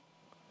boy.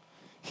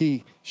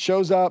 He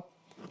shows up.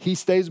 He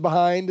stays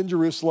behind in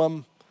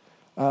Jerusalem.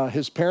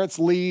 His parents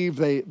leave.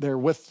 They're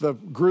with the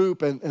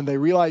group, and they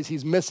realize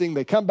he's missing.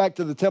 They come back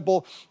to the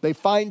temple. They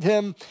find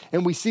him,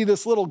 and we see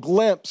this little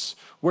glimpse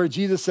where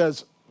Jesus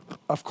says,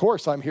 of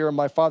course, I'm here in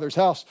my Father's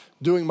house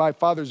doing my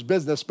Father's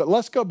business. But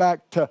let's go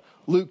back to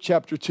Luke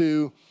chapter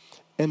 2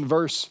 and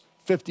verse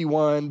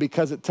 51,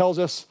 because it tells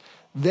us,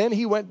 then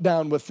he went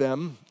down with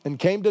them and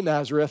came to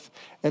Nazareth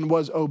and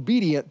was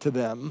obedient to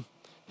them.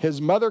 His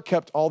mother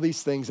kept all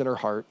these things in her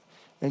heart,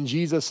 and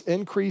Jesus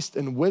increased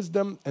in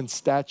wisdom and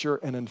stature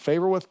and in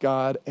favor with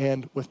God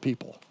and with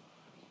people.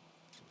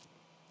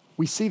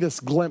 We see this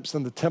glimpse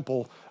in the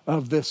temple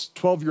of this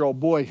 12-year-old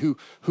boy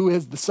who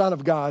is the Son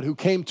of God, who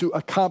came to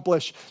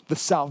accomplish the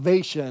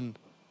salvation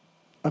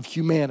of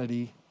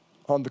humanity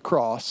on the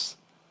cross.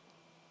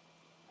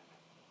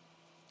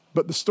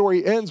 But the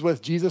story ends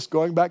with Jesus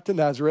going back to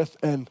Nazareth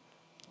and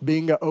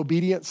being an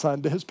obedient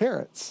son to his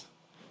parents.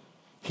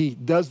 He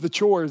does the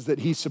chores that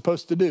he's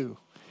supposed to do.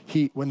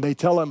 When they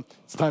tell him,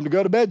 it's time to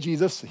go to bed,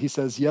 Jesus, he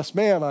says, yes,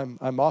 ma'am,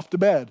 I'm off to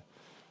bed.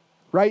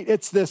 Right?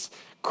 It's this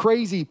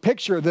crazy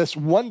picture, this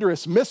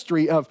wondrous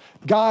mystery of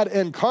God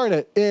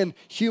incarnate in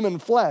human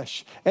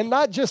flesh. And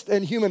not just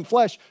in human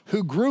flesh,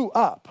 who grew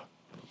up.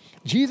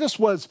 Jesus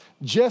was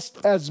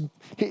just as,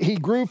 he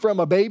grew from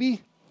a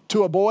baby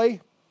to a boy.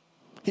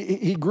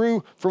 He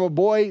grew from a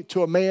boy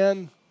to a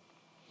man.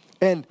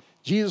 And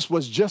Jesus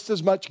was just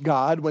as much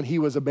God when he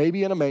was a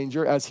baby in a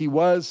manger as he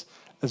was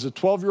as a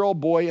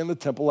 12-year-old boy in the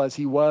temple, as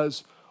he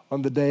was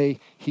on the day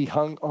he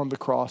hung on the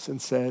cross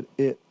and said,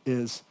 it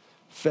is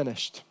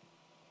finished.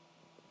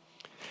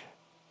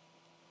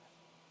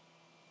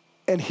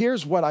 And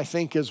here's what I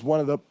think is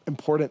one of the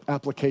important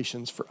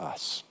applications for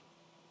us.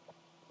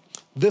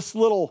 This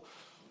little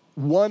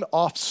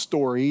one-off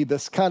story,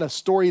 this kind of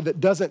story that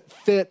doesn't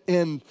fit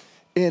in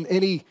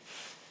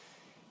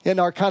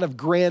our kind of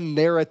grand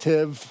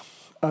narrative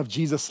of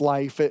Jesus'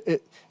 life.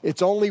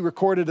 It's only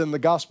recorded in the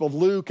Gospel of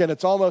Luke, and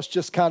it's almost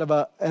just kind of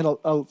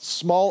a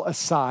small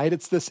aside.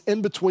 It's this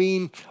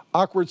in-between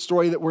awkward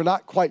story that we're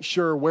not quite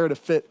sure where to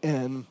fit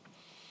in.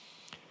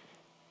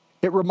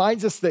 It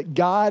reminds us that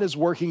God is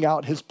working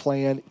out his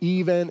plan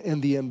even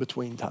in the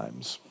in-between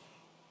times.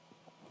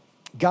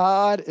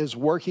 God is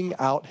working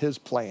out his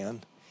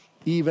plan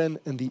even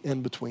in the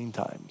in-between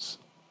times.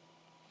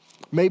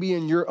 Maybe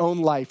in your own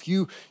life,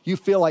 you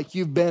feel like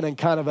you've been in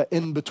kind of an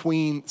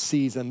in-between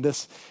season,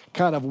 this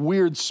kind of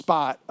weird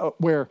spot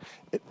where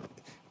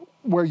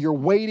you're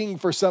waiting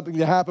for something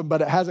to happen,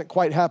 but it hasn't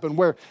quite happened,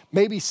 where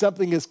maybe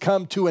something has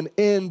come to an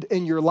end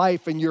in your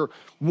life and you're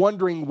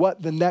wondering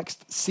what the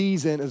next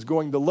season is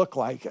going to look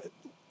like.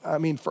 I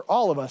mean, for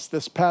all of us,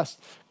 this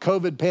past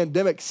COVID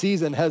pandemic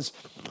season has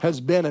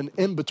been an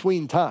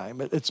in-between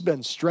time. It's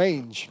been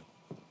strange.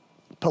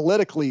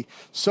 Politically,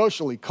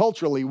 socially,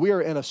 culturally, we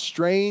are in a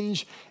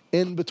strange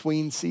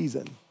in-between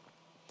season.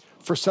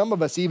 For some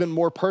of us, even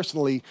more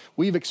personally,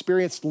 we've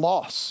experienced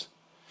loss,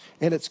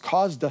 and it's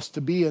caused us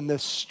to be in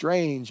this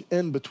strange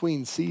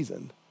in-between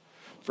season.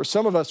 For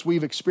some of us,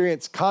 we've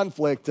experienced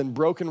conflict and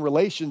broken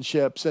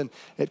relationships, and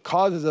it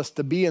causes us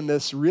to be in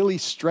this really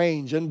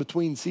strange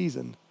in-between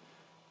season.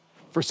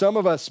 For some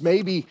of us,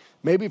 maybe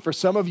for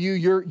some of you,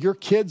 your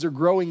kids are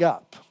growing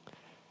up,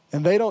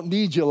 and they don't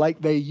need you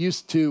like they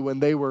used to when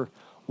they were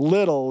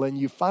little, and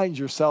you find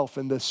yourself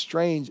in this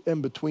strange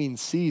in-between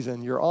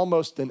season. You're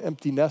almost an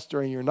empty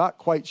nester, and you're not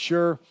quite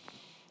sure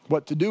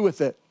what to do with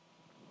it.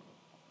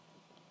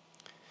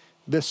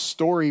 This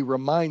story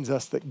reminds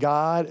us that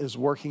God is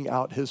working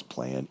out his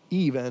plan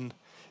even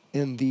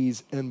in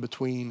these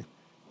in-between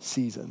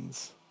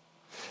seasons.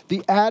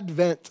 The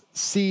Advent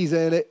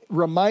season, it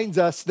reminds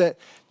us that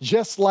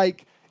just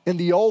like in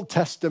the Old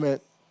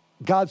Testament,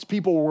 God's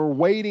people were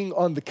waiting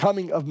on the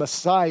coming of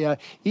Messiah.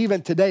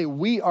 Even today,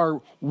 we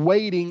are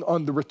waiting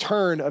on the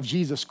return of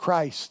Jesus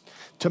Christ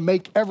to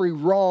make every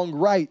wrong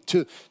right,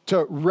 to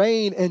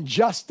reign in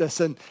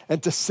justice and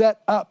to set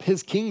up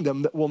his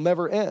kingdom that will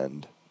never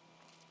end.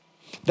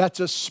 That's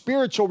a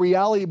spiritual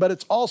reality, but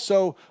it's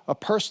also a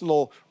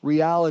personal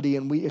reality,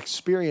 and we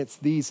experience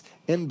these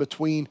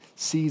in-between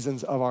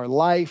seasons of our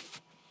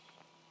life.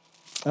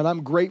 And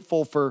I'm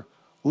grateful for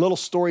little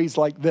stories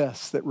like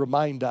this that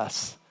remind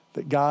us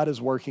that God is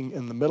working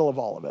in the middle of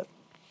all of it.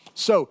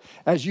 So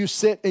as you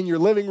sit in your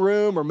living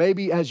room, or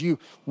maybe as you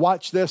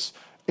watch this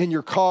in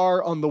your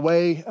car on the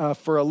way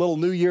for a little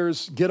New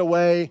Year's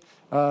getaway,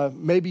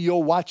 Maybe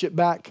you'll watch it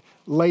back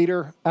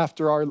later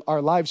after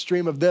our live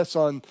stream of this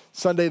on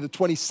Sunday the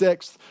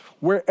 26th.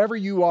 Wherever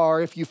you are,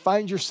 if you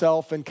find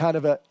yourself in kind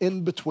of an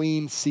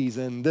in-between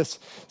season, this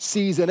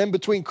season in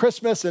between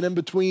Christmas and in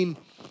between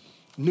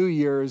New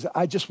Year's,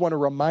 I just want to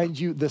remind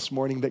you this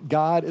morning that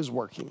God is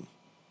working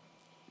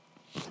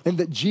and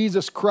that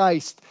Jesus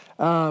Christ,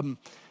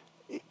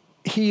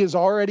 He has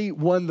already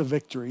won the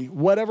victory.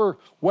 Whatever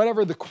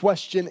the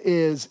question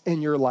is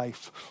in your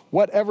life,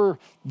 whatever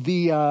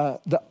the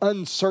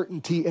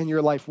uncertainty in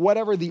your life,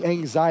 whatever the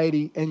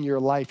anxiety in your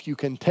life, you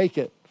can take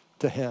it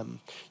to Him.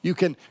 You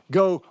can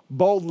go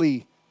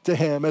boldly to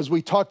Him. As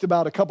we talked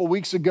about a couple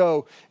weeks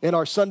ago in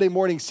our Sunday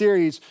morning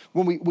series,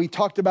 when we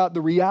talked about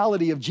the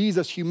reality of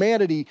Jesus'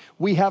 humanity,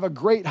 we have a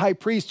great high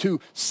priest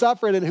who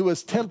suffered and who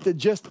was tempted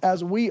just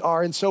as we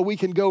are. And so we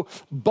can go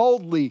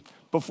boldly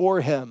before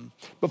Him,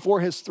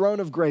 before His throne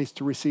of grace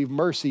to receive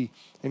mercy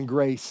and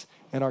grace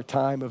in our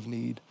time of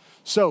need.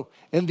 So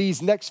in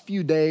these next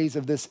few days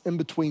of this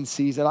in-between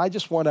season, I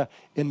just want to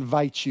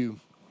invite you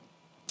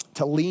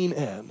to lean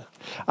in.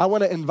 I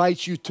want to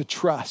invite you to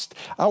trust.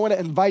 I want to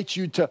invite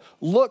you to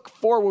look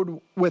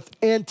forward with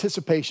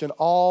anticipation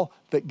all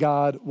that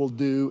God will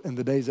do in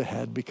the days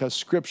ahead, because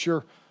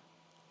Scripture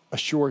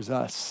assures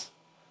us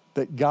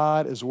that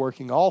God is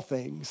working all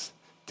things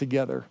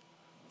together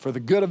for the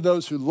good of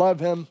those who love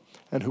Him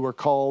and who are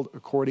called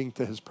according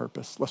to His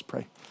purpose. Let's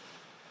pray.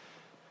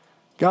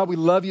 God, we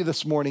love you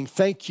this morning.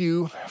 Thank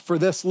you for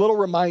this little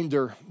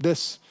reminder,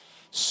 this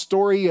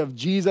story of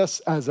Jesus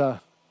as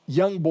a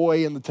young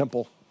boy in the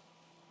temple.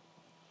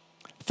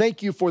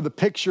 Thank you for the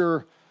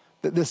picture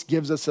that this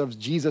gives us of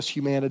Jesus'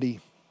 humanity.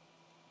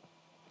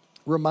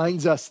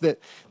 Reminds us that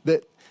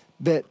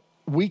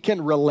we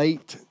can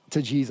relate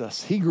to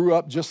Jesus. He grew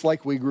up just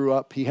like we grew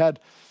up. He had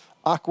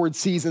awkward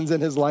seasons in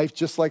his life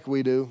just like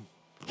we do.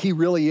 He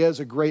really is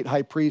a great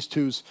high priest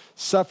who's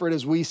suffered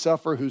as we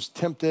suffer, who's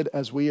tempted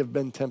as we have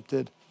been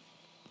tempted.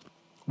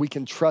 We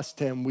can trust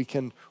Him. We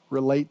can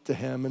relate to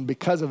Him. And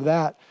because of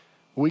that,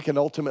 we can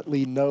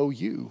ultimately know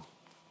you,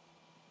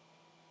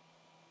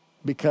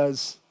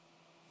 because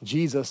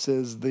Jesus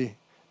is the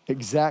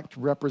exact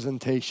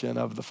representation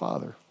of the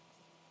Father.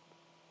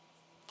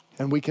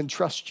 And we can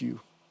trust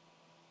you.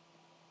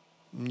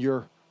 And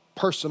you're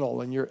personal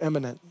and you're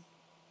immanent.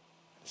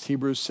 As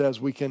Hebrews says,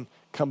 we can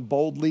come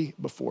boldly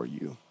before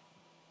you.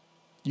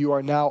 You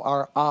are now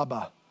our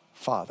Abba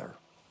Father.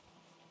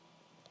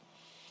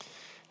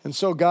 And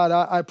so, God,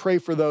 I pray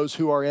for those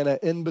who are in an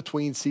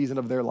in-between season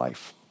of their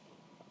life.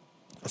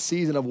 A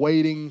season of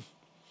waiting,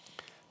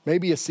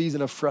 maybe a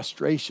season of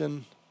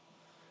frustration,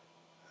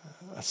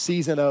 a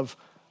season of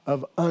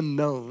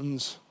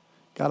unknowns.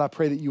 God, I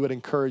pray that you would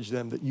encourage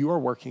them, that you are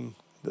working,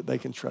 that they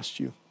can trust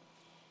you.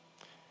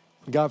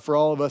 God, for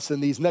all of us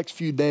in these next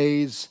few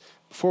days,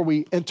 before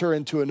we enter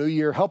into a new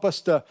year, help us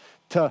to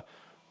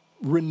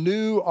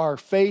renew our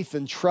faith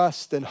and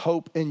trust and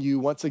hope in you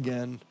once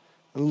again,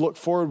 and look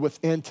forward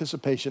with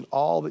anticipation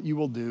all that you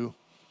will do.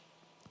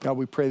 God,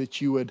 we pray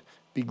that you would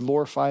be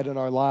glorified in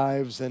our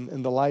lives and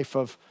in the life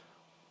of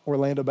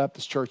Orlando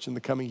Baptist Church in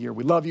the coming year.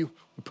 We love you.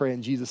 We pray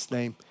in Jesus'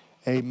 name.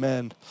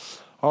 Amen.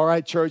 All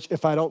right, church,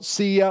 if I don't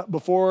see you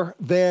before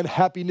then,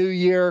 Happy New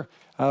Year.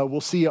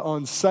 We'll see you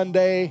on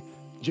Sunday,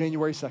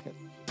 January 2nd.